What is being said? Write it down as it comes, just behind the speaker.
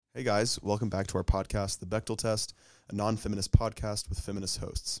Hey guys, welcome back to our podcast, The Bechdel Test, a non-feminist podcast with feminist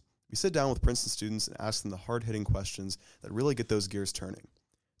hosts. We sit down with Princeton students and ask them the hard-hitting questions that really get those gears turning.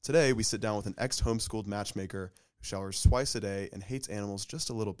 Today, we sit down with an ex-homeschooled matchmaker who showers twice a day and hates animals just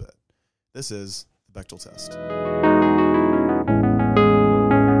a little bit. This is The Bechdel Test.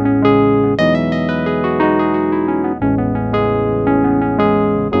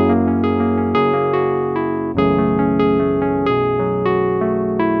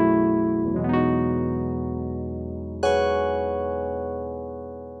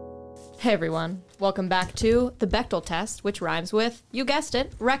 Hey everyone, welcome back to the Bechdel Test, which rhymes with, you guessed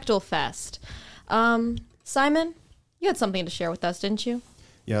it, Rectal Fest. Simon, you had something to share with us, didn't you?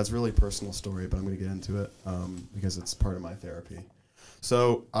 Yeah, it's a really personal story, but I'm going to get into it because it's part of my therapy.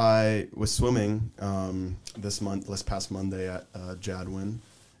 So I was swimming this past Monday at Jadwin,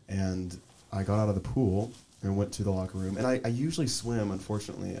 and I got out of the pool and went to the locker room. And I usually swim,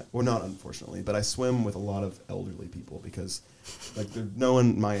 unfortunately, well, not unfortunately, but I swim with a lot of elderly people because like there's no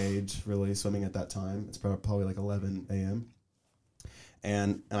one my age really swimming at that time. It's probably like 11 a.m.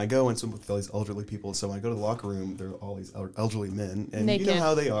 And I go and swim with all these elderly people. So when I go to the locker room, there are all these elderly men. And Naked. You know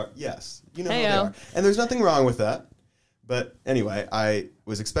how they are. Yes. You know Hey-o. how they are. And there's nothing wrong with that. But anyway, I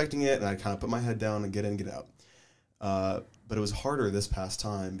was expecting it, and I kind of put my head down and get in, get out. But it was harder this past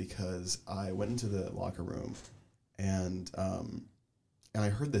time because I went into the locker room, and I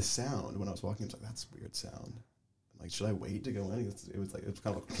heard this sound when I was walking. I was like, that's a weird sound. Like, should I wait to go in? It was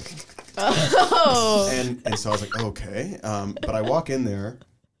kind of like, Oh. and so I was like, okay. But I walk in there,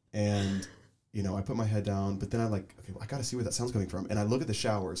 and I put my head down. But then I'm like, okay, well, I got to see where that sound's coming from. And I look at the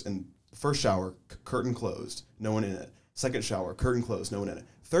showers, and first shower, curtain closed, no one in it. Second shower, curtain closed, no one in it.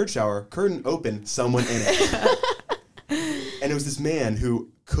 Third shower, curtain open, someone in it. And it was this man who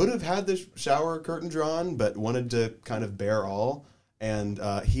could have had the shower curtain drawn, but wanted to kind of bear all. And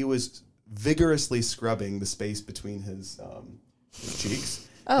he was vigorously scrubbing the space between his cheeks.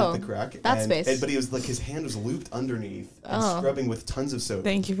 Oh, the crack. that space. But he was like, his hand was looped underneath and Oh. scrubbing with tons of soap.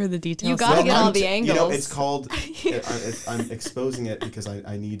 Thank you for the details. You gotta get all the angles. It's called, I'm exposing it because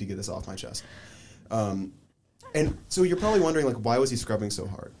I need to get this off my chest. And so you're probably wondering, like, why was he scrubbing so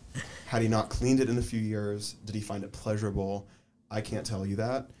hard? Had he not cleaned it in a few years? Did he find it pleasurable? I can't tell you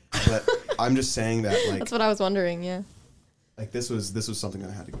that, but I'm just saying that, like, That's what I was wondering, yeah. like this was something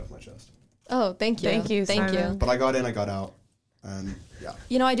I had to get off my chest. Oh, thank you. Thank you, Thank Simon. you. But I got in, I got out, and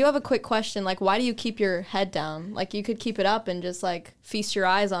yeah. I do have a quick question. Like, why do you keep your head down? Like, you could keep it up and just, like, feast your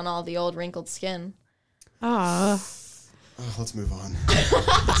eyes on all the old wrinkled skin. Let's move on.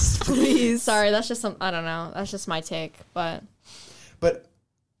 Please. Sorry, that's just I don't know. That's just my take, but... But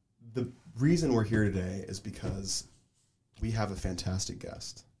the reason we're here today is because we have a fantastic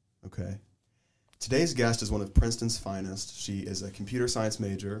guest, okay? Today's guest is one of Princeton's finest. She is a computer science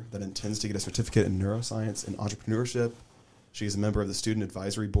major that intends to get a certificate in neuroscience and entrepreneurship. She is a member of the Student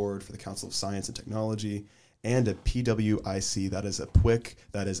Advisory Board for the Council of Science and Technology and a PWIC, that is a PWIC,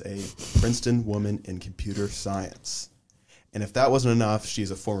 that is a Princeton Woman in Computer Science. And if that wasn't enough,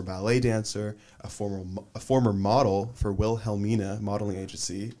 she's a former ballet dancer, a former model for Wilhelmina Modeling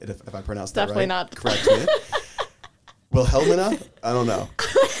Agency. If I pronounced that Definitely right, not. correct me. Wilhelmina? I don't know.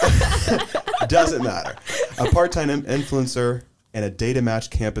 Doesn't matter. A part-time influencer and a data match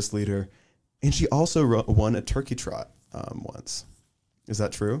campus leader. And she also won a turkey trot once. Is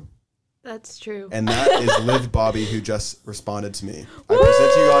that true? That's true. And that is Liv Bobby, who just responded to me. I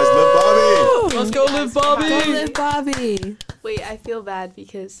present to you guys Liv Bobby. Let's go, Liv Bobby. Go, Liv Bobby. Wait, I feel bad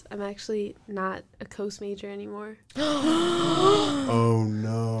because I'm actually not a coast major anymore. Oh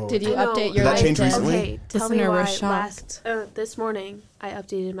no! Did you I know. update your Did that change LinkedIn? recently? Okay, tell me Listener why was shocked. this morning I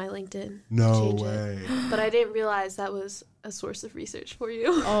updated my LinkedIn. No to change way. It. But I didn't realize that was a source of research for you.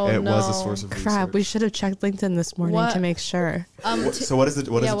 Oh, It no. was a source of Crap, we research. should have checked LinkedIn this morning What? to make sure. So what is it?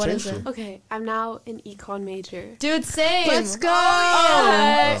 What yeah, is what it is changed it? to? Okay, I'm now an econ major. Dude, same. Let's go.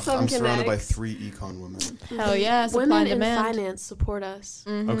 Oh, I'm some surrounded by connects. 3 econ women. Hell yeah, supply Women and in demand. finance support us.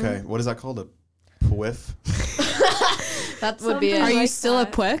 Mhm. Okay, what is that called? A PWIF? That would be Something Are it. you like still that.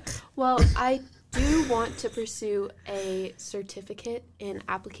 a PWIC? Well, I do want to pursue a certificate in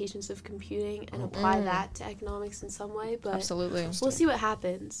applications of computing and apply that to economics in some way, but Absolutely. we'll see what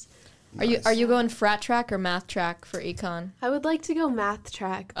happens. Are you Nice. going frat track or math track for econ? I would like to go math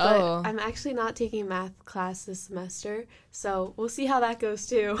track, but Oh. I'm actually not taking math class this semester, so we'll see how that goes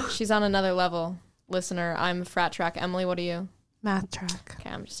too. She's on another level. Listener, I'm frat track. Emily, what are you? Math track. Okay,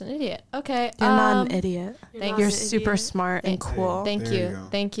 I'm just an idiot. Okay. You're not an idiot. Thank- not You're an super idiot. smart and Thank- cool Thank There you. you go.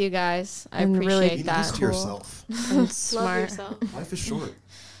 Thank you, guys. I And really appreciate You need that. this to Cool. yourself. and Love smart. yourself. Life is short.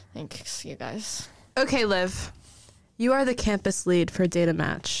 Thanks, you guys. Okay, Liv. You are the campus lead for Data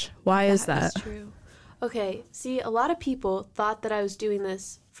Match. Why is that? That's true. Okay, see, a lot of people thought that I was doing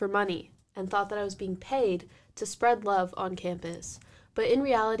this for money and thought that I was being paid to spread love on campus. But in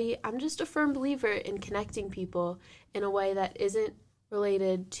reality, I'm just a firm believer in connecting people in a way that isn't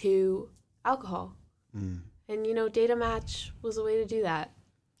related to alcohol. And, Data Match was a way to do that.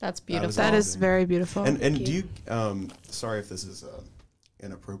 That's beautiful. That is very beautiful. And do you, sorry if this is an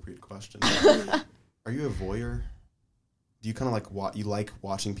inappropriate question, are you a voyeur? Do you kind of like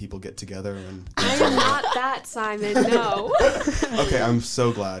watching people get together? I am not that, Simon, no. Okay, I'm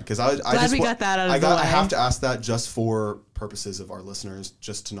so glad, because I just got that out of the way. I have to ask that just for purposes of our listeners,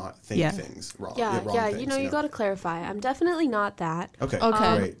 just to not think things wrong. Yeah, wrong things, you got to clarify. I'm definitely not that. Okay,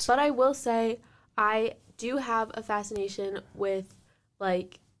 great. But I will say I do have a fascination with,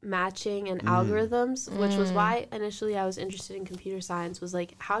 matching and algorithms, which was why initially I was interested in computer science, was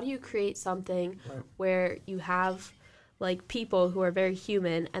how do you create something where you have people who are very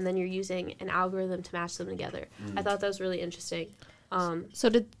human and then you're using an algorithm to match them together. I thought that was really interesting. So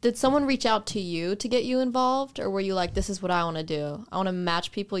did someone reach out to you to get you involved, or were you like, this is what I want to do? I want to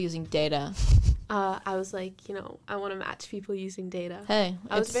match people using data. I was like, I want to match people using data. Hey,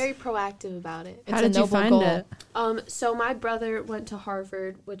 I was very proactive about it. It's How did you find it? So my brother went to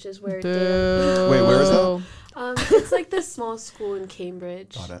Harvard, which is where Boo. Wait, where is that? it's this small school in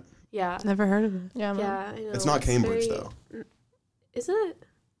Cambridge. Got it. Yeah. Never heard of it. Yeah, Yeah, I know. It's not Cambridge, though. Is it?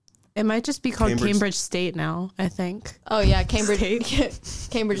 It might just be called Cambridge- Cambridge State now, I think. Oh yeah, Cambridge.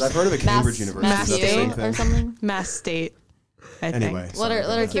 Cambridge. I've heard of a Cambridge University. Mass Is that the same State thing? or something. Mass State, I Anyway, think. Let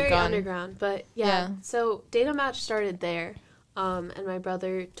her It's keep very going. underground, but Yeah. So Data Match started there, and my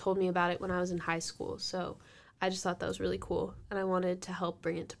brother told me about it when I was in high school. So I just thought that was really cool, and I wanted to help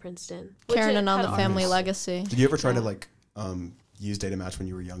bring it to Princeton. Carrying on had the family honors. legacy. Did you ever try to use Data Match when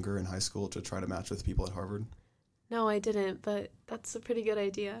you were younger in high school to try to match with people at Harvard? No, I didn't, but that's a pretty good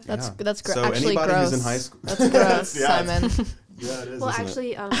idea. That's So actually anybody gross. who's in high school, That's gross, Yeah, Simon. yeah, it is. Well, isn't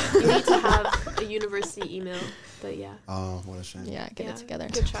it? actually, you need to have a university email, but yeah. Oh, what a shame. Yeah, get it together.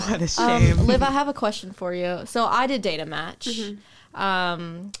 Good try. What a shame. Liv, I have a question for you. So I did Data Match,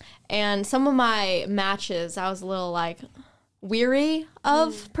 and some of my matches, I was a little weary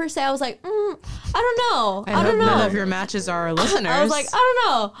of per se. I was like, I don't know. I don't know. None of your matches are our listeners. I was like, I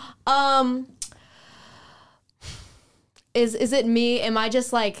don't know. Is it me? Am I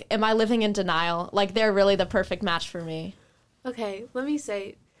just am I living in denial? They're really the perfect match for me. Okay, let me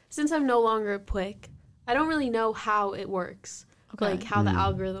say, since I'm no longer a PWIC, I don't really know how it works. Okay. How the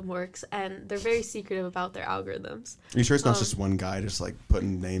algorithm works, and they're very secretive about their algorithms. Are you sure it's not just one guy just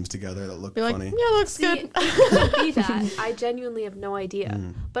putting names together that look You're like, funny? yeah, looks See, good. it could be that. I genuinely have no idea.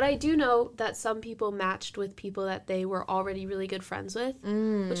 But I do know that some people matched with people that they were already really good friends with,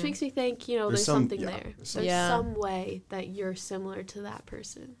 which makes me think, there's something there. There's some way that you're similar to that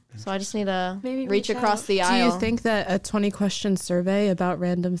person. So I just need to Maybe reach reach across out. the Do aisle. you think that a 20-question survey about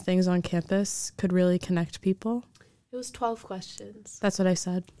random things on campus could really connect people? It was 12 questions. That's what I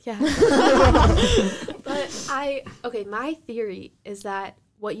said. Yeah. But my theory is that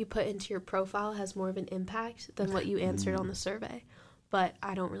what you put into your profile has more of an impact than what you answered on the survey. But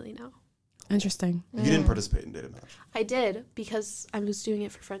I don't really know. Interesting. You didn't participate in Data Match. I did because I was doing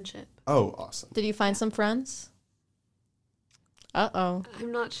it for friendship. Oh, awesome. Did you find some friends? Uh-oh.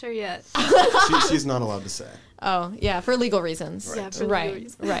 I'm not sure yet. She's not allowed to say. Oh, yeah, for legal reasons. Right. Yeah, for legal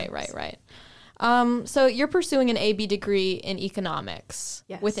reasons. Right. So you're pursuing an AB degree in economics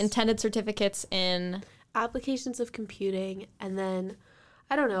with intended certificates in applications of computing, and then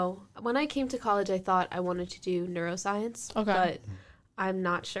I don't know. When I came to college, I thought I wanted to do neuroscience, but I'm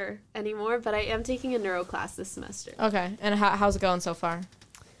not sure anymore. But I am taking a neuro class this semester. Okay, and how's it going so far?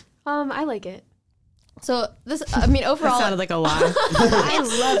 I like it. So overall, That sounded like a lie. I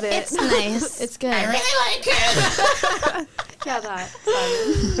love it. it's nice. It's good. I really like it. Yeah, that.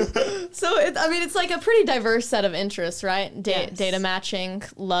 So it's a pretty diverse set of interests, right? Yes. Data matching,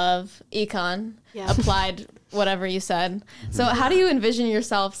 love, econ, Yeah. applied, whatever you said. So how do you envision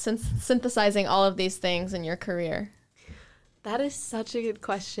yourself synthesizing all of these things in your career? That is such a good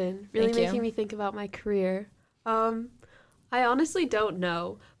question. Really Thank you. making me think about my career. I honestly don't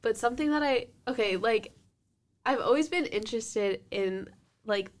know, but something that I've always been interested in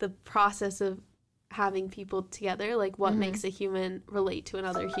the process of having people together, what makes a human relate to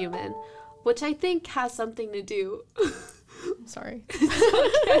another human, which I think has something to do. Sorry.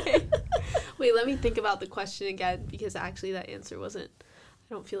 Okay. Wait, let me think about the question again, because actually that answer I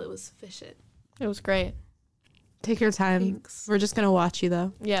don't feel it was sufficient. It was great. Take your time. Thanks. We're just going to watch you,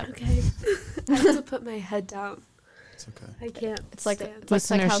 though. Yeah. Okay. I have to put my head down. It's okay. I can't. It's like stand. it's like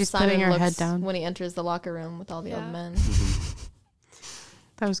Listener, how she's Simon putting her looks head down. when he enters the locker room with all the old Yeah. men.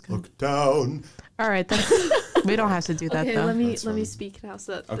 That was good. Look down. All right, that's, we don't have to do that Okay, though. let me That's let me fine. speak now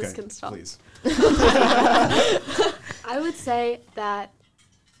so that Okay, this can stop. please. I would say that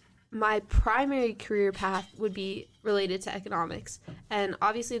my primary career path would be related to economics. And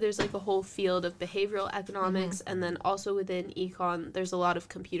obviously there's like a whole field of behavioral economics, and then also within econ there's a lot of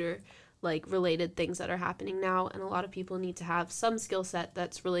computer like related things that are happening now, and a lot of people need to have some skill set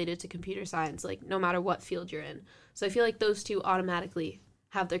that's related to computer science, like no matter what field you're in. So I feel like those two automatically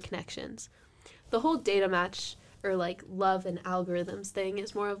have their connections. The whole data match or like love and algorithms thing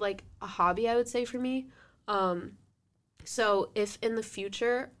is more of like a hobby, I would say, for me. So if in the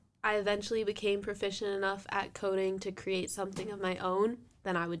future I eventually became proficient enough at coding to create something of my own,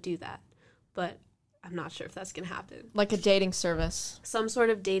 then I would do that. But I'm not sure if that's going to happen. Like a dating service. Some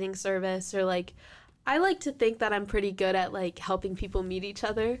sort of dating service, or like, I like to think that I'm pretty good at like helping people meet each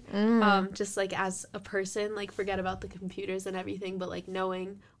other. Just like as a person, like forget about the computers and everything, but like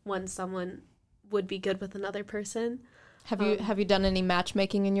knowing when someone would be good with another person. Have you done any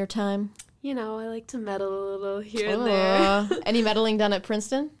matchmaking in your time? You know, I like to meddle a little here and there. Any meddling done at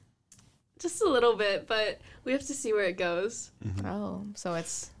Princeton? Just a little bit, but we have to see where it goes. Oh, so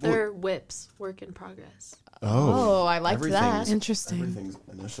it's They're whips, work in progress. Oh, I liked that. everything's- Interesting. Everything's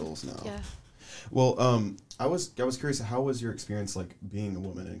initials now. Yeah. Well, I was curious. How was your experience like being a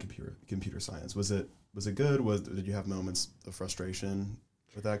woman in computer science? Was it good? Did you have moments of frustration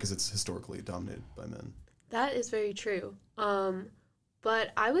with that because it's historically dominated by men? That is very true.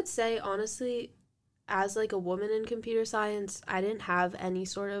 But I would say, honestly, as like a woman in computer science, I didn't have any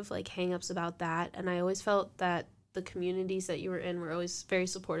sort of like hangups about that. And I always felt that the communities that you were in were always very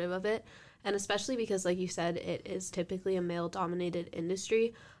supportive of it. And especially because, like you said, it is typically a male-dominated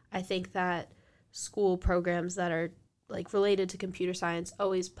industry. I think that school programs that are like related to computer science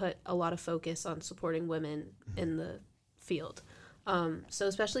always put a lot of focus on supporting women in the field. So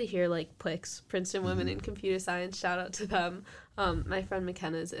especially here, like PWIX, Princeton Women in Computer Science, shout out to them. My friend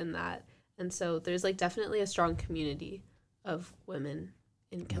McKenna's in that. And so there's like definitely a strong community of women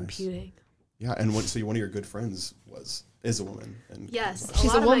in computing. Yeah, and one of your good friends is a woman. And Yes,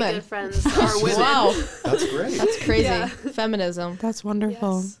 She's a lot a of woman. my good friends are women. Wow, that's great. that's crazy. Yeah. Feminism. That's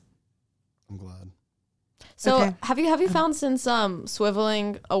wonderful. Yes. I'm glad. So Okay. have you found since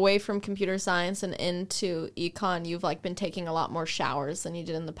swiveling away from computer science and into econ, you've like been taking a lot more showers than you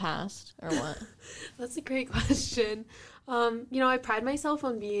did in the past, or what? That's a great question. I pride myself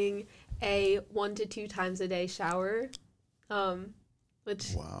on being a 1 to 2 times a day shower,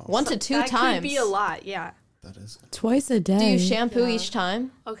 which Wow, 1 to 2 that times. could be a lot. Yeah. that is. Twice a day. Do you shampoo Yeah. each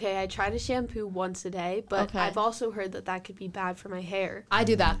time? Okay, I try to shampoo once a day, but Okay. I've also heard that could be bad for my hair. I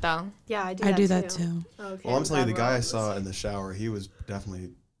do that though. Yeah, I do. I that do too. that too. Okay, Well, I'm telling you, the glad we're guy all I saw listening. in the shower, he was definitely,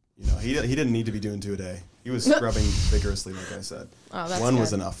 he didn't need to be doing 2 a day. He was scrubbing vigorously, like I said. Oh, that's One good.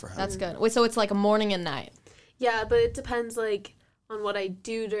 was enough for him. That's good. Wait, so it's like a morning and night. Yeah, but it depends like on what I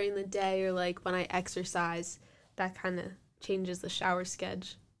do during the day or like when I exercise. That kind of changes the shower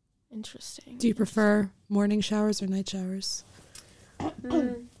schedule. Interesting. Do you prefer morning showers or night showers?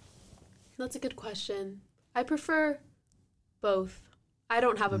 That's a good question. I prefer both. I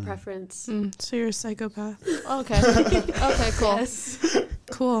don't have a preference. So you're a psychopath. Okay. Okay, cool. Yes.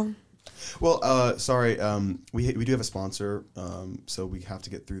 Cool. Well, sorry, we do have a sponsor, so we have to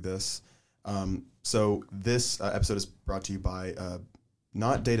get through this. So this episode is brought to you by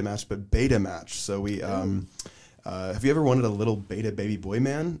not Data Match, but Beta Match. So we have you ever wanted a little beta baby boy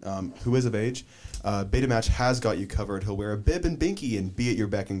man who is of age? Beta Match has got you covered. He'll wear a bib and binky and be at your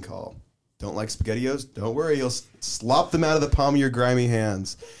beck and call. Don't like SpaghettiOs? Don't worry, you'll slop them out of the palm of your grimy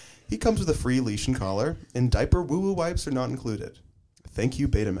hands. He comes with a free leash and collar, and diaper woo-woo wipes are not included. Thank you,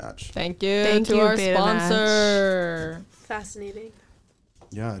 Beta Match. Thank you Thank to you, our Beta sponsor. Fascinating.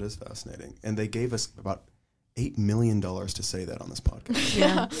 Yeah, it is fascinating. And they gave us about $8 million to say that on this podcast.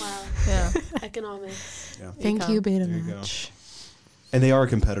 Yeah. Wow. Yeah. Economics. Yeah. Thank you, Beta There you go. Match. And they are a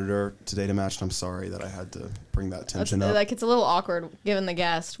competitor to Data Match, and I'm sorry that I had to bring that That's, tension up. like it's a little awkward given the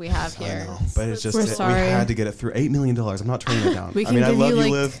guest we have I here. know, but it's just We're we sorry. had to get it through. $8 million. I'm not turning it down. We I can mean, I give love you, you,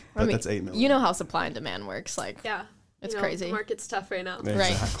 like- Liv, but I mean, that's $8 million. You know how supply and demand works. Like, Yeah. it's You know, crazy. The market's tough right now.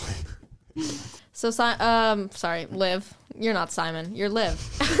 Right. Exactly. So, sorry, Liv. You're not Simon. You're Liv.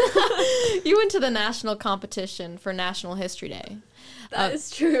 You went to the national competition for National History Day. That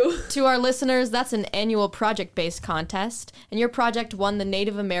is true. To our listeners, that's an annual project-based contest, and your project won the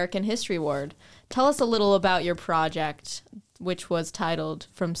Native American History Award. Tell us a little about your project, which was titled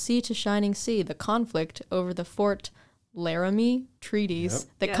From Sea to Shining Sea, The Conflict Over the Fort Laramie treaties Yep.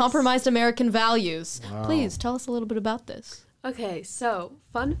 that Yes. compromised American values. Wow. Please tell us a little bit about this. Okay, so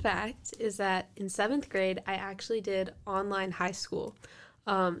fun fact is that in 7th grade, I actually did online high school.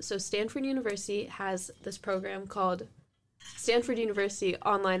 So Stanford University has this program called Stanford University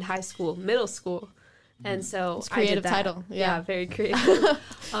Online High School Middle School. And so It's a I did creative that. title, yeah. Very creative.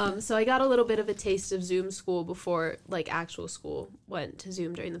 So I got a little bit of a taste of Zoom school before like actual school went to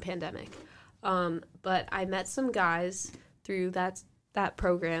Zoom during the pandemic. But I met some guys through that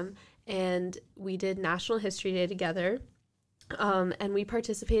program, and we did National History Day together. And we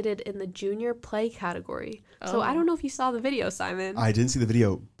participated in the junior play category. So I don't know if you saw the video, Simon. I didn't see the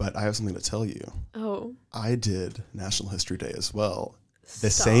video, but I have something to tell you. Oh, I did National History Day as well the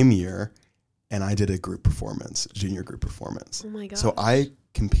stop. same year, and I did a group performance, junior group performance. Oh my god. So I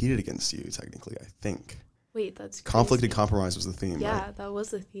competed against you, technically, I think. Wait, that's crazy. Conflict and compromise was the theme, Yeah, right? that was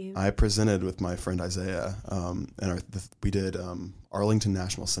the theme. I presented with my friend Isaiah, and we did Arlington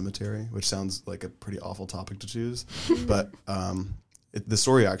National Cemetery, which sounds like a pretty awful topic to choose, but the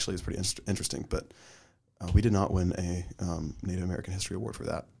story actually is pretty interesting. But we did not win a Native American History Award for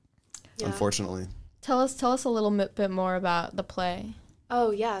that, Yeah. unfortunately. Tell us a little bit more about the play.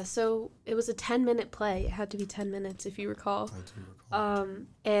 Oh yeah, so it was a 10-minute play. It had to be 10 minutes if you recall. I do recall.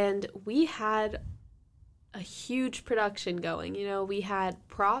 And we had a huge production going. You know, we had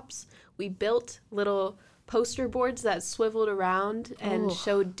props. We built little poster boards that swiveled around and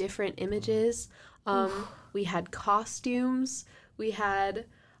showed different images. We had costumes. We had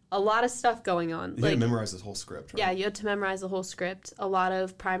a lot of stuff going on. You had to memorize this whole script, right? Yeah, you had to memorize the whole script. A lot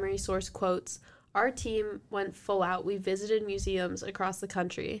of primary source quotes. Our team went full out. We visited museums across the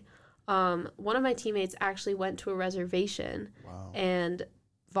country. One of my teammates actually went to a reservation and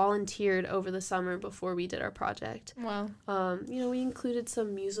volunteered over the summer before we did our project. Wow. We included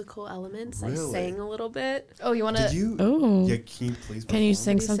some musical elements. Really? I sang a little bit. Oh, you want to... Did you? Oh. Yeah, can you please Can you perform?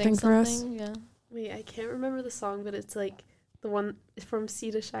 sing something for us? Yeah. Wait, I can't remember the song, but it's like the one from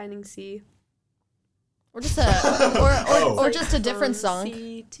Sea to Shining Sea. Or just a or just a different From song.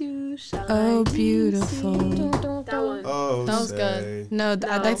 Sea to Shining Oh, beautiful. Sea. That one. Oh, That was say. good. No,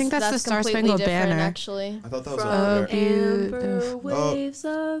 I think that's the Star completely Spangled different, Banner. actually. I thought that was From over there. amber Beautiful. waves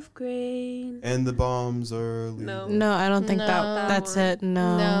of grain. And the bombs are leaving. No. No, I don't think No. that's That it.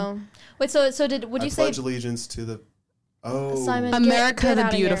 No. No. Wait, so would I you say... pledge allegiance to the... Oh. Simon- America Get the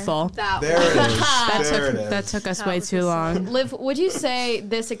outta here. Beautiful. That There one. it is. There it is. That took us That way was too the long. Liv, would you say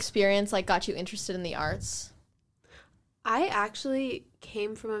this experience got you interested in the arts? I actually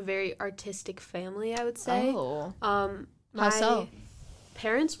came from a very artistic family, I would say. Oh. My How so?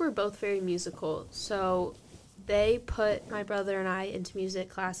 parents were both very musical, so they put my brother and I into music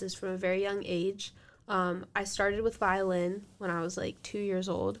classes from a very young age. I started with violin when I was like 2 years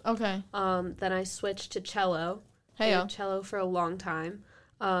old. Okay. Then I switched to cello. I Hey-o. did cello for a long time.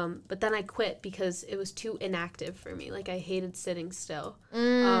 But then I quit because it was too inactive for me. Like, I hated sitting still.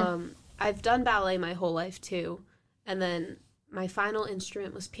 I've done ballet my whole life, too. And then my final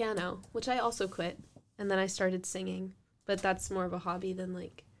instrument was piano, which I also quit. And then I started singing. But that's more of a hobby than,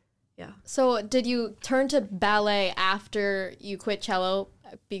 like, yeah. So did you turn to ballet after you quit cello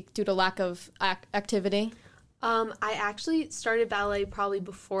due to lack of activity? I actually started ballet probably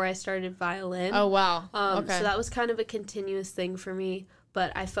before I started violin. Oh, wow. Okay. So that was kind of a continuous thing for me.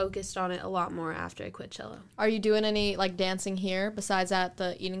 But I focused on it a lot more after I quit cello. Are you doing any dancing here besides at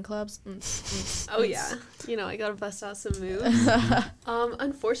the eating clubs? Oh yeah, I gotta bust out some moves.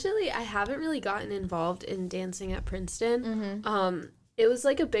 Unfortunately, I haven't really gotten involved in dancing at Princeton. It was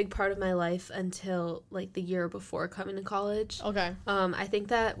like a big part of my life until like the year before coming to college. Okay. I think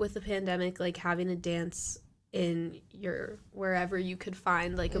that with the pandemic, like having a dance in your wherever you could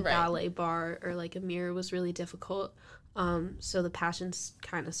find like a Right. ballet bar or like a mirror was really difficult. So the passions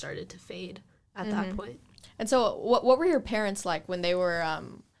kind of started to fade at that point. And so what were your parents like when they were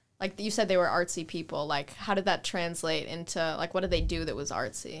like you said they were artsy people? Like how did that translate into like what did they do that was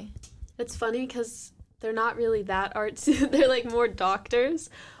artsy? It's funny because they're not really that artsy. They're like more doctors.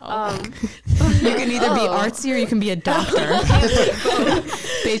 You can either be artsy or you can be a doctor.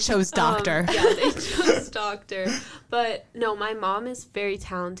 They chose doctor. Yeah, they chose doctor. But no, my mom is very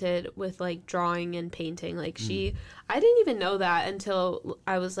talented with like drawing and painting. Like I didn't even know that until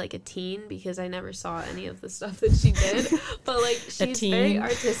I was like a teen because I never saw any of the stuff that she did. But like she's very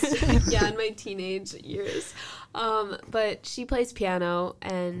artistic. Yeah, in my teenage years. But she plays piano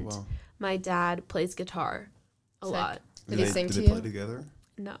and Wow. my dad plays guitar a Sick. lot. Did he sing did to they you? play together?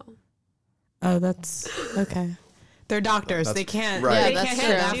 No. Oh, that's okay. They're doctors. That's- they can't. right. Yeah, They that's can't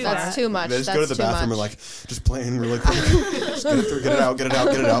true. do That's that. too much. They just That's go to the too bathroom much. and like just playing really quick. Just get it through, get it out, get it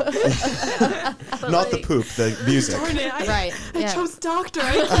out, get it out. But, Not the like, poop, the music. Darn it! Right. I Yeah. chose doctor.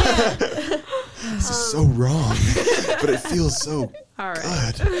 I can't. This is so wrong, but it feels so All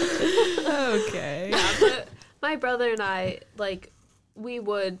right. good. Okay. Yeah, but my brother and I, like, we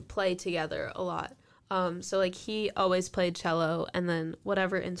would play together a lot. So, like, he always played cello, and then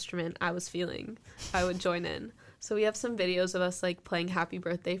whatever instrument I was feeling, I would join in. So we have some videos of us, like, playing Happy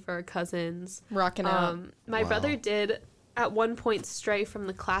Birthday for our cousins. Rocking out. My Wow. brother did, at one point, stray from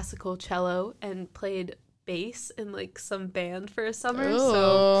the classical cello and played bass in, like, some band for a summer.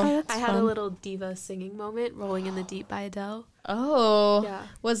 So Ooh. I had a little diva singing moment, Rolling in the Deep by Adele. Oh. Yeah.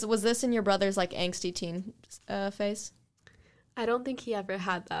 Was this in your brother's like angsty teen phase? I don't think he ever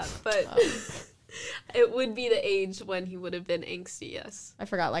had that, but it would be the age when he would have been angsty, yes. I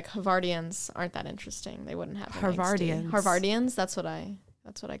forgot. Like Harvardians aren't that interesting. They wouldn't have an angsty. Harvardians. Harvardians. That's what I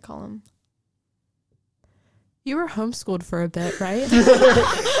call them. You were homeschooled for a bit, right?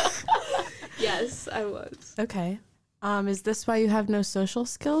 Yes, I was. Okay. Is this why you have no social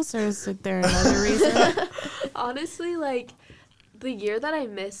skills, or is there another reason? Honestly, like, the year that I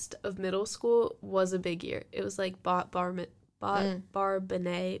missed of middle school was a big year. It was like bar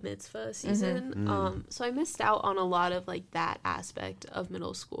b'nai mitzvah season. So I missed out on a lot of like that aspect of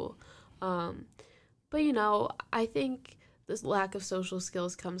middle school. But you know, I think this lack of social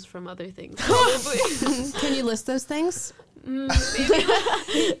skills comes from other things. Probably. Can you list those things? Maybe.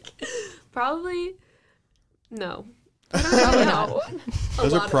 Probably no. I don't Probably know. A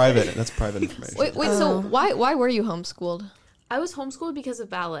Those lot are of private. things. That's private information. Wait. So why were you homeschooled? I was homeschooled because of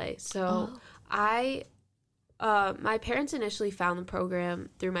ballet. So my parents initially found the program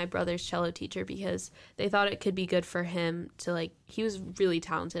through my brother's cello teacher because they thought it could be good for him to, like, he was really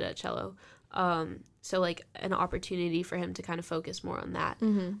talented at cello. So, like, an opportunity for him to kind of focus more on that.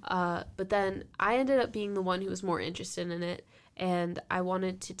 But then I ended up being the one who was more interested in it. And I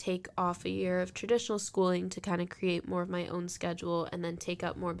wanted to take off a year of traditional schooling to kind of create more of my own schedule and then take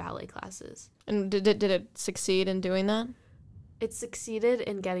up more ballet classes. And did it succeed in doing that? It succeeded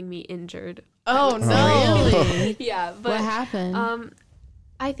in getting me injured. Oh no! Really? Yeah, but What happened?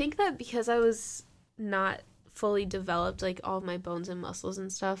 I think that because I was not fully developed, like all of my bones and muscles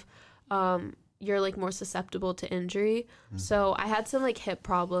and stuff, you're like more susceptible to injury. So I had some like hip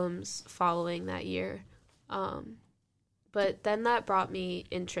problems following that year. But then that brought me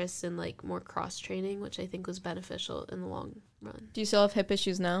interest in like more cross training, which I think was beneficial in the long run. Do you still have hip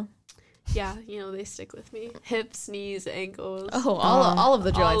issues now? Yeah, you know, they stick with me. Hips, knees, ankles. Oh, all of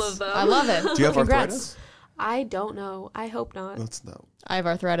the joints. All of them. I love it. Do you have Congrats. arthritis? I don't know. I hope not. That's no. I have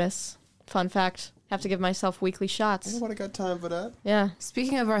arthritis. Fun fact. Have to give myself weekly Ain't shots. nobody got time for that. Yeah.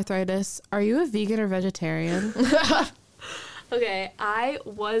 Speaking of arthritis, are you a vegan or vegetarian? Okay, I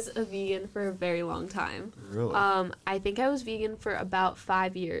was a vegan for a very long time. Really? I think I was vegan for about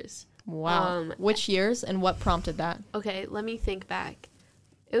 5 years. Wow. Which years and what prompted that? Okay, let me think back.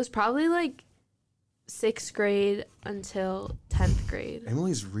 It was probably like 6th grade until 10th grade.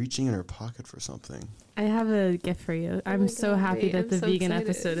 Emily's reaching in her pocket for something. I have a gift for you. I'm my so God, happy wait, that I'm the so vegan excited.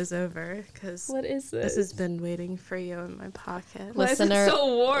 episode is over because What is this? this has been waiting for you in my pocket. Why is it Listener,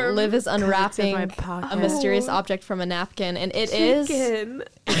 so warm? Liv is It's in my unwrapping pocket. a mysterious object from a napkin, and it is chicken.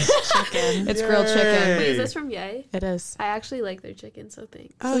 chicken. it's grilled chicken. Wait, is this from Yay? It is. I actually like their chicken, so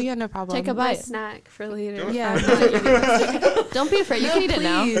thanks. Oh yeah, no problem. Take a My bite. snack for later. Yeah. I'm not eating this. Don't be afraid. You can eat it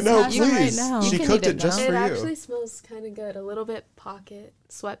now. please. No, have some right please. now. She You can cooked eat it it just now. for It you. actually smells kind of good. A little bit pocket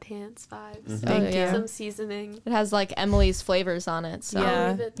sweatpants vibes. Thank yeah. you. Some seasoning. It has like Emily's flavors on it. So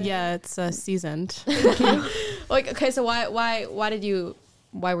Yeah, leave it there. yeah, it's seasoned. like okay, so why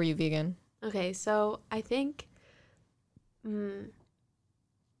were you vegan? Okay, so I think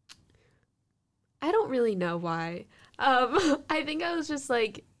I don't really know why. I think I was just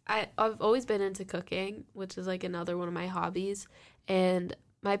like I've always been into cooking, which is like another one of my hobbies, and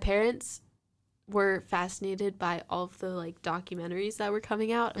my parents were fascinated by all of the like documentaries that were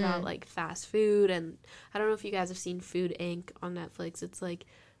coming out about like fast food, and I don't know if you guys have seen Food Inc. on Netflix. It's like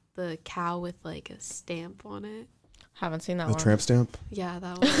the cow with like a stamp on it. Haven't seen that The one. tramp stamp? Yeah,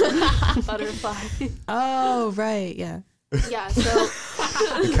 that one. Butterfly. Oh right, yeah. Yeah, so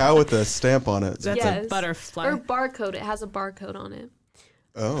The cow with the stamp on it. That's Yes. a butterfly. or barcode. It has a barcode on it.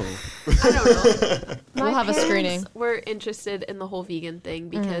 Oh. I don't know. We'll have a parents screening. We're interested in the whole vegan thing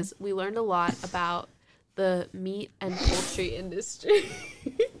because we learned a lot about the meat and poultry industry.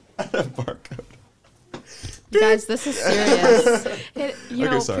 Barcode. You guys, this is serious.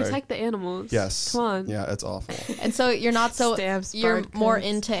 Okay, sorry. Protect the animals. Yes. Come on. Yeah, it's awful. And so you're not so Stamps, you're more barcodes.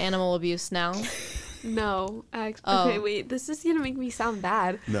 into animal abuse now. No. Oh. Okay, wait. This is going to make me sound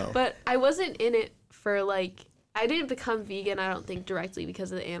bad. No. But I wasn't in it for, like, I didn't become vegan, I don't think, directly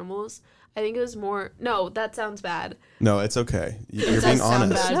because of the animals. I think it was more, no, that sounds bad. No, it's okay. You're does being sound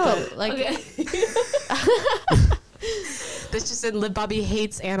honest. bad. No, like Okay. This just said Liv Bobby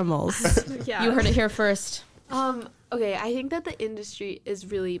hates animals. Yeah. you heard it here first. Okay, I think that the industry is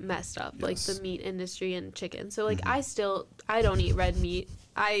really messed up, like Yes. the meat industry and chicken. So, like, I don't eat red meat.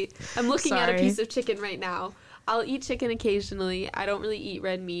 I'm looking at a Sorry. piece of chicken right now. I'll eat chicken occasionally. I don't really eat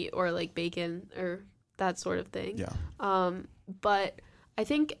red meat or, like, bacon or that sort of thing. Yeah. But I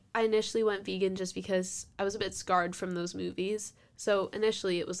think I initially went vegan just because I was a bit scarred from those movies. So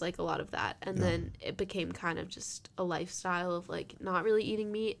initially it was like a lot of that. And then it became kind of just a lifestyle of like not really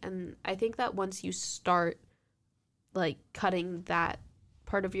eating meat. And I think that once you start like cutting that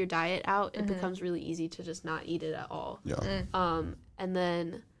part of your diet out, it becomes really easy to just not eat it at all. Yeah. And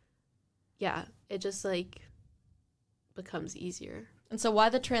then, yeah, it just like becomes easier. And so why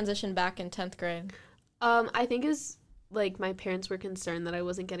the transition back in 10th grade? I think is like my parents were concerned that I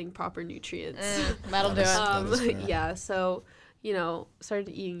wasn't getting proper nutrients. That'll do That it. is fair. Yeah, so started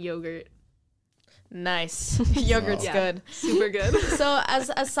eating yogurt. Nice. Yogurt's Yeah. good. Super good. So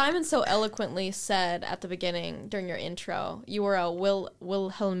as Simon so eloquently said at the beginning during your intro, you were a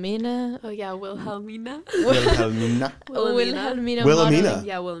Wilhelmina. Oh yeah, Wilhelmina. Wilhelmina. Wilhelmina. Wilhelmina. model.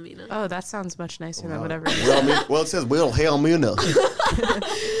 Yeah, Wilhelmina. Oh, that sounds much nicer than whatever. Well, it says Wilhelmina.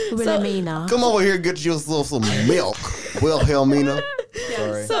 Wilhelmina. Come over here and get you a little some milk. Wilhelmina.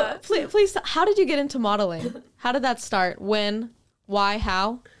 Sorry. So please, how did you get into modeling? How did that start? When? Why?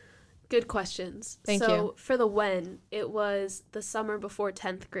 How? Good questions. Thank so you. for the when, it was the summer before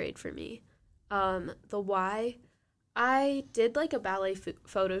 10th grade for me. The why, I did like a ballet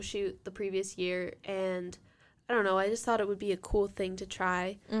photo shoot the previous year, and I don't know, I just thought it would be a cool thing to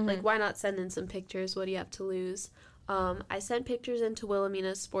try. Like, why not send in some pictures? What do you have to lose? I sent pictures into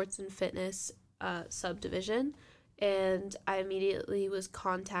Wilhelmina's sports and fitness subdivision, and I immediately was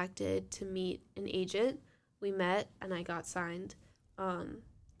contacted to meet an agent. We met, and I got signed.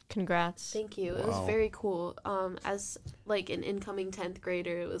 Congrats. Thank you. It Wow. was very cool. As like an incoming 10th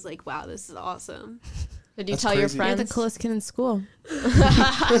grader, it was like, wow, this is awesome. Did you That's tell your crazy. You're friends? the coolest kid in school.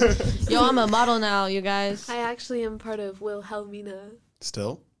 Yo, I'm a model now, you guys. I actually am part of Wilhelmina.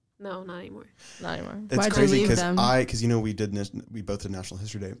 Still? No, not anymore. Not anymore. It's Why'd you crazy leave them? because we both did National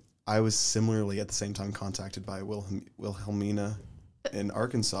History Day. I was similarly at the same time contacted by Wilhelmina in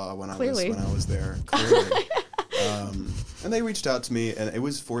Arkansas when Clearly. I was there. Clearly. And they reached out to me, and it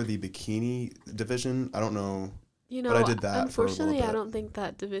was for the bikini division. I don't know. You know, But I did that for a little unfortunately, I bit. don't think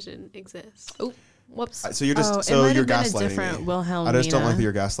that division exists. Whoops. So you're just it might you're have been a gaslighting different me. Wilhelmina. I just don't like that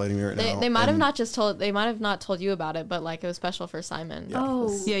you're gaslighting me right now. They might have and- not just told. They might have not told you about it, but like it was special for Simon. Yeah.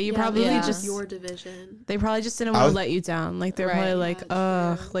 Oh, Yeah, you probably Yeah. just your division. They probably just didn't I want was- to let you down. Like they're Right. probably like, Yeah,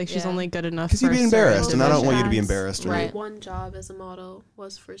 ugh, true. like she's Yeah. only good enough. Because you'd for be a certain embarrassed, and I don't want you to be division. embarrassed. Right. One job as a model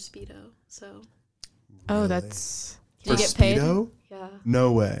was for Speedo. So, Oh, Really? that's Did you For get paid? Speedo? yeah.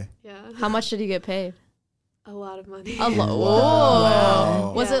 No way. Yeah. How much did you get paid? A lot of money. A Wow.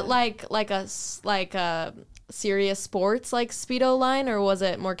 Whoa. Was Yeah. it like a serious sports like Speedo line, or was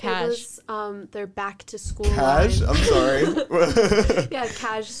it more cash? It was their back to school Cash? line. I'm sorry. Yeah,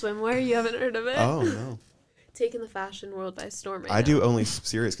 cash swimwear. You haven't heard of it? Oh, no. Taking the fashion world by storm right I now. do only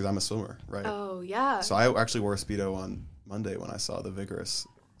serious because I'm a swimmer, right? Oh, yeah. So I actually wore a Speedo on Monday when I saw the vigorous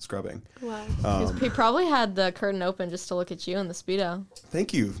scrubbing. Wow. He probably had the curtain open just to look at you in the Speedo.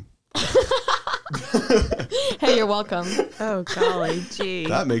 Thank you. Hey, you're welcome. oh golly, gee.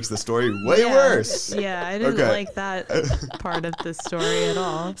 That makes the story way Yeah. worse. Yeah, I didn't Okay. like that part of the story at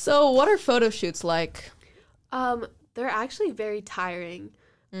all. So, what are photo shoots like? They're actually very tiring.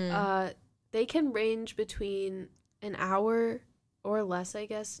 They can range between an hour or less, I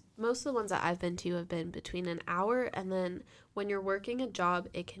guess. Most of the ones that I've been to have been between an hour, and then when you're working a job,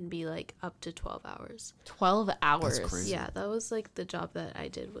 it can be like up to 12 hours. 12 hours. That's crazy. Yeah, that was like the job that I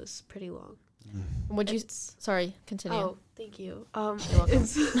did was pretty long. Would you? It's- Sorry, continue. Oh, thank you. welcome.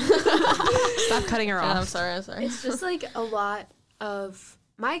 Stop cutting her I'm off. sorry. I'm sorry. It's just like a lot of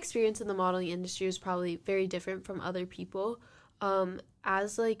my experience in the modeling industry is probably very different from other people.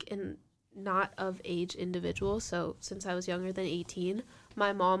 As like an not of age individual, so since I was younger than 18,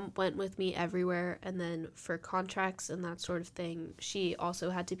 my mom went with me everywhere, and then for contracts and that sort of thing, she also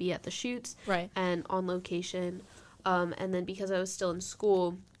had to be at the shoots Right. and on location. And then because I was still in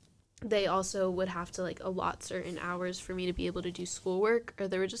school, they also would have to like allot certain hours for me to be able to do schoolwork, or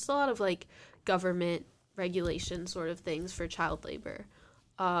there were just a lot of like government regulation sort of things for child labor.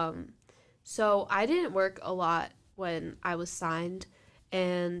 So I didn't work a lot when I was signed,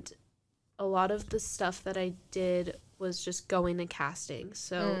 and a lot of the stuff that I did was just going to casting.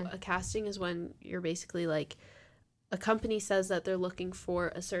 So a casting is when you're basically like, a company says that they're looking for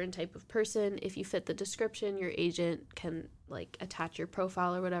a certain type of person. If you fit the description, your agent can like attach your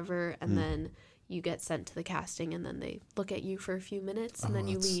profile or whatever, and then you get sent to the casting, and then they look at you for a few minutes, and then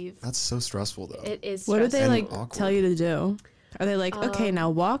you leave. That's so stressful, though. It is What do they stressful. like awkward. tell you to do? Are they like, okay, now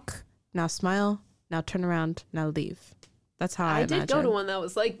walk, now smile, now turn around, now leave? That's how I I did imagine. go to one that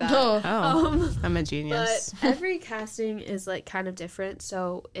was like that. Oh, I'm a genius. But every casting is like kind of different.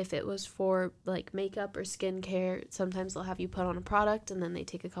 So if it was for like makeup or skincare, sometimes they'll have you put on a product and then they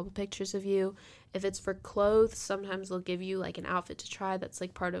take a couple pictures of you. If it's for clothes, sometimes they'll give you like an outfit to try that's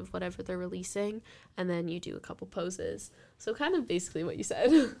like part of whatever they're releasing, and then you do a couple poses. So kind of basically what you said.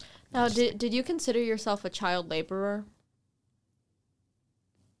 Now, did you consider yourself a child laborer?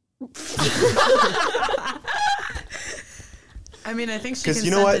 I mean, I think she Because consented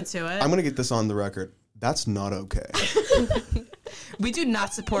you know what? to it. I'm going to get this on the record. That's not okay. We do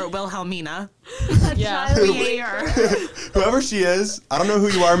not support Wilhelmina. Yeah. Whoever she is, I don't know who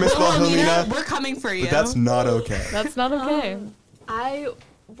you are, Miss Wilhelmina, We're coming for you. but that's not okay. That's not okay. I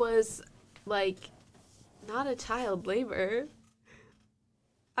was like not a child labor.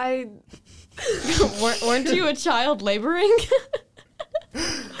 Weren't you a child laboring?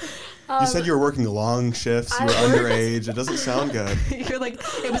 You said you were working long shifts. You were underage. It doesn't sound good. You're like,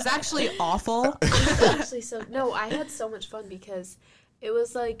 it was actually awful. Actually, so no, I had so much fun because it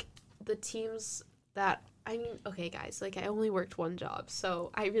was like the teams that I mean, okay, guys, like I only worked one job,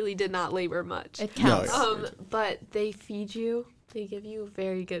 so I really did not labor much. It counts. No, But they feed you. They give you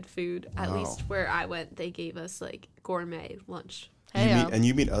very good food. At Wow. least where I went, they gave us like gourmet lunch.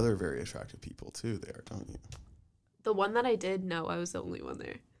 You meet other very attractive people too there, don't you? The one that I did, no, I was the only one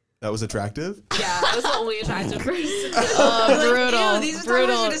there. That was attractive? Yeah, I was the only attractive person. Brutal. Ew, these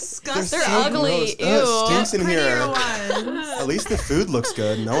brutal. are disgusting. They're so ugly. gross. Ugh, Ew. stinks in here. Ones. At least the food looks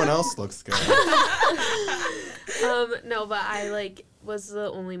good. No one else looks good. No, but I like was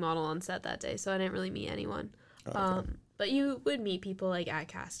the only model on set that day, so I didn't really meet anyone. Okay. But you would meet people like at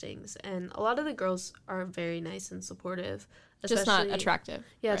castings, and a lot of the girls are very nice and supportive. Just not especially- attractive.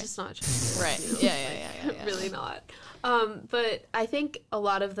 Yeah, Right. just not attractive. Right. Yeah. Really not. But I think a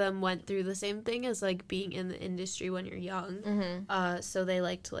lot of them went through the same thing as like being in the industry when you're young. Mm-hmm. So they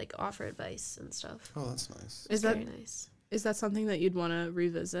like to like offer advice and stuff. Oh, that's nice. It's very nice. Is that something that you'd want to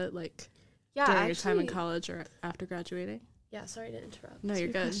revisit, like Yeah, during actually, your time in college or after graduating? Yeah, sorry to interrupt. No, you're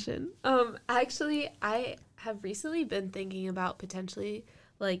your good. Question. Actually, I have recently been thinking about potentially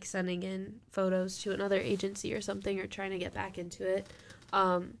like sending in photos to another agency or something, or trying to get back into it.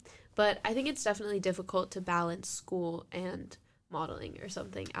 But I think it's definitely difficult to balance school and modeling or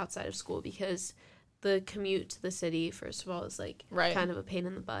something outside of school, because the commute to the city, first of all, is like Right. kind of a pain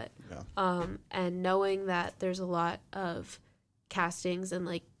in the butt. Yeah. And knowing that there's a lot of castings and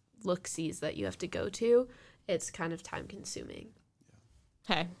like look-sees that you have to go to, it's kind of time consuming.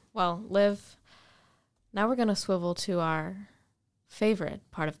 Okay. Well, Liv, now we're going to swivel to our favorite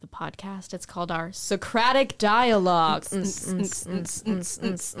part of the podcast. It's called our Socratic dialogue. You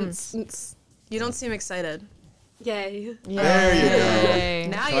don't seem excited. Yay. There you go. Yay.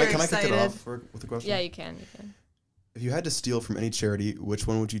 Now Can you're I kick excited. it off with a question? Yeah, you can. If you had to steal from any charity, which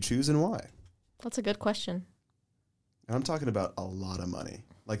one would you choose and why? That's a good question. And I'm talking about a lot of money.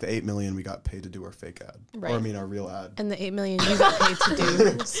 Like the $8 million we got paid to do our fake ad. Right. Or I mean our real ad. And the $8 million you got paid to do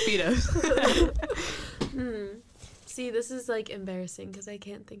Speedos. See, this is like embarrassing because I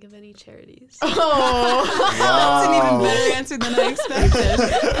can't think of any charities. Oh. That's an even better answer than I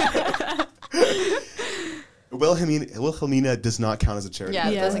expected. Wilhelmina does not count as a charity. Yeah,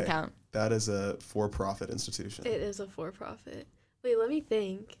 it Yeah. doesn't count. That is a for-profit institution. It is a for-profit. Wait, let me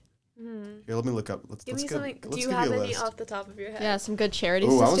think. Here, let me look up. Give let's me go- something. let's Do you give have a any list. off the top of your head? Yeah, some good charities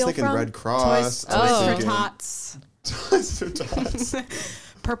Oh, to I was steal thinking from. Red Cross. Toys I was for thinking Tots. Toys for Tots.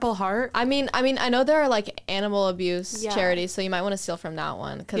 Purple Heart. I mean, I know there are like animal abuse Yeah. charities, so you might want to steal from that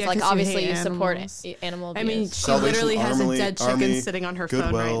one because, Yeah, like, 'cause you obviously hate you support animals. animal abuse. I mean, she Salvation literally has Army- a dead chicken Army, sitting on her phone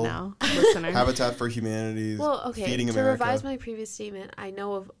Goodwill, right now. Listener. Habitat for Humanity. Well, okay. Feeding to America. revise my previous statement, I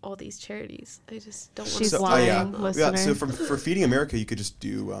know of all these charities. I just don't want She's to. So, lying, yeah. listener. So for Feeding America, you could just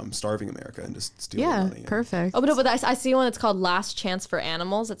do Starving America and just steal the Yeah, money. perfect. Oh, but I see one that's called Last Chance for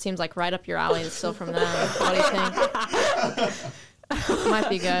Animals. It seems like right up your alley to steal from them. What do you think? Might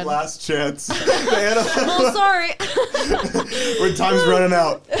be good. Last chance. Man, Oh, sorry. when time's running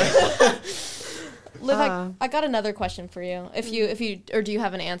out. Liv, I got another question for you. If you, or do you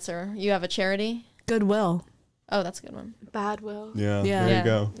have an answer? You have a charity? Goodwill. Oh, that's a good one. Badwill. Yeah, Yeah. there you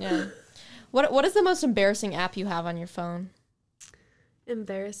go. Yeah. What is the most embarrassing app you have on your phone?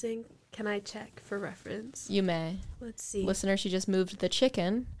 embarrassing, can I check for reference? You may. Let's see. Listener, she just moved the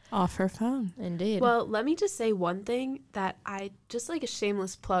chicken. Off her phone. Indeed. Well, let me just say one thing that I just like a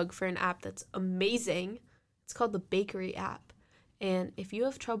shameless plug for an app that's amazing. It's called the Bakery app. And if you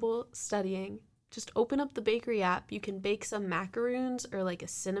have trouble studying, just open up the Bakery app. You can bake some macaroons or like a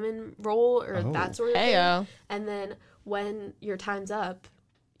cinnamon roll or that sort of thing. Heyo. And then when your time's up,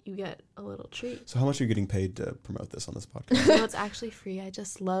 you get a little treat. So how much are you getting paid to promote this on this podcast? No, it's actually free. I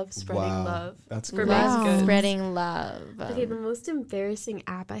just love spreading love. That's for great. baked goods. Spreading love. Okay, the most embarrassing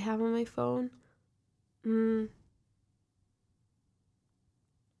app I have on my phone? I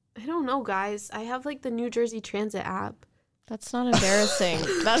don't know, guys. I have like the New Jersey Transit app. That's not embarrassing.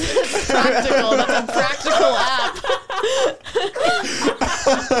 That's practical. That's a practical app.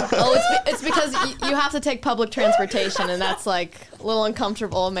 Oh, it's because you have to take public transportation, and that's like a little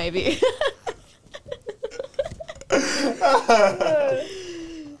uncomfortable, maybe.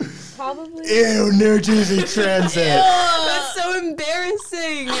 Probably. Ew, New Jersey Transit. That's so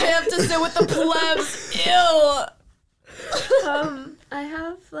embarrassing. I have to sit with the plebs. Ew. I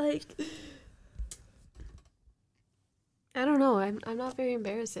have like, I don't know. I'm not very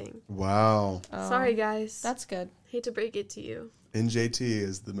embarrassing. Wow. Oh, Sorry, guys. That's good. Hate to break it to you. NJT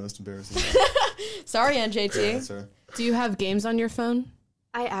is the most embarrassing. Sorry, NJT. Yeah, sir. Do you have games on your phone?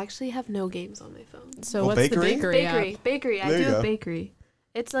 I actually have no games on my phone. So Well, what's Bakery? the bakery app? Bakery. I There do you have go. Bakery.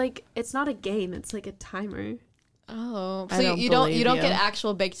 It's like, it's not a game. It's like a timer. Oh, I so don't you don't believe get you.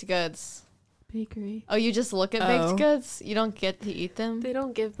 actual baked goods. Bakery. Oh, you just look at Oh. baked goods. You don't get to eat them. They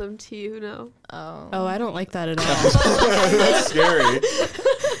don't give them to you, no. Oh. Oh, I don't like that at all. That's scary.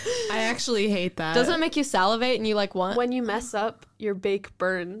 I actually hate that. Doesn't it make you salivate and you like want? When you mess up, your bake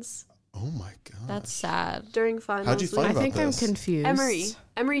burns. Oh my god. That's sad. During finals. How'd you find I about think this? I'm confused.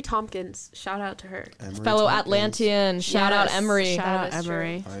 Emery Tompkins. Shout out to her. Emery Fellow Tompkins. Atlantean. Shout out Yes. Emery. Shout out That is true.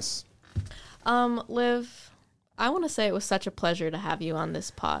 Emery. Nice. Liv, I want to say it was such a pleasure to have you on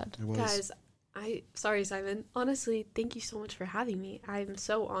this pod. It was. Guys, sorry, Simon. Honestly, thank you so much for having me. I'm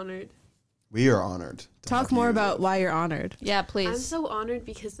so honored. We are honored. To Talk have more you. about why you're honored. Yeah, I'm please. so honored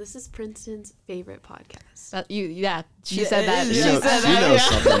because this is Princeton's favorite podcast. She said that. You She know, said you know that.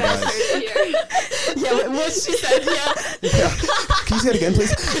 something, guys. Yeah, what she said, yeah. Yeah. Can you say it again,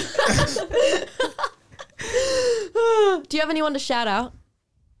 please? Do you have anyone to shout out?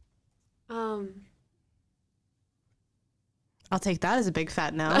 I'll take that as a big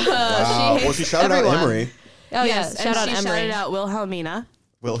fat no. Wow. hates Well, she shouted everyone. out Emery. Oh yes, yeah, shout out and she Emery. shouted out Wilhelmina.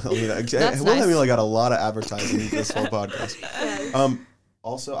 Wilhelmina. That's Wilhelmina nice. got a lot of advertising this whole podcast. Yes.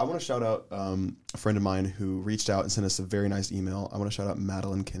 Also, I want to shout out a friend of mine who reached out and sent us a very nice email. I want to shout out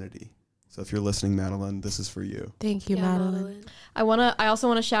Madeline Kennedy. So if you're listening, Madeline, this is for you. Thank you, Yeah, Madeline. I also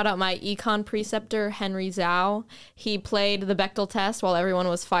want to shout out my econ preceptor, Henry Zhao. He played the Bechtel test while everyone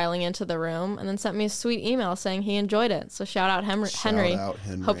was filing into the room and then sent me a sweet email saying he enjoyed it. So shout out Henry. Shout out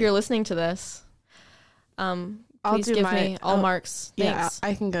Henry. Hope you're listening to this. Please do give my- me all marks. Yeah, Thanks.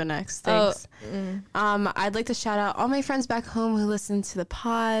 I can go next. Oh, Thanks. I'd like to shout out all my friends back home who listened to the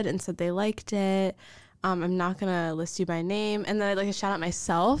pod and said they liked it. I'm not going to list you by name. And then I'd like to shout out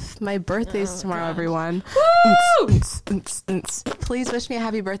myself. My birthday's tomorrow, everyone. Please wish me a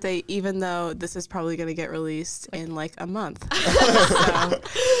happy birthday, even though this is probably going to get released in like a month. So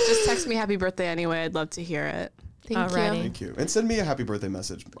just text me happy birthday anyway. I'd love to hear it. Thank Alrighty. you. Thank you. And send me a happy birthday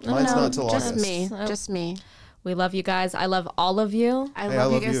message. Mine's No, not until just August. me. Oh. Just me. We love you guys. I love all of you. I Hey, love I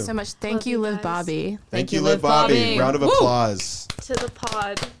you love guys you. so much. Thank Love you, you Liv guys. Bobby. Thank you, Liv Bobby. Round of Woo! applause To the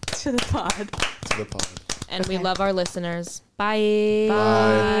pod. To the pod. to the pod. And we Okay. love our listeners. Bye.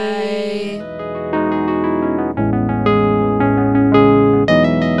 Bye. Bye.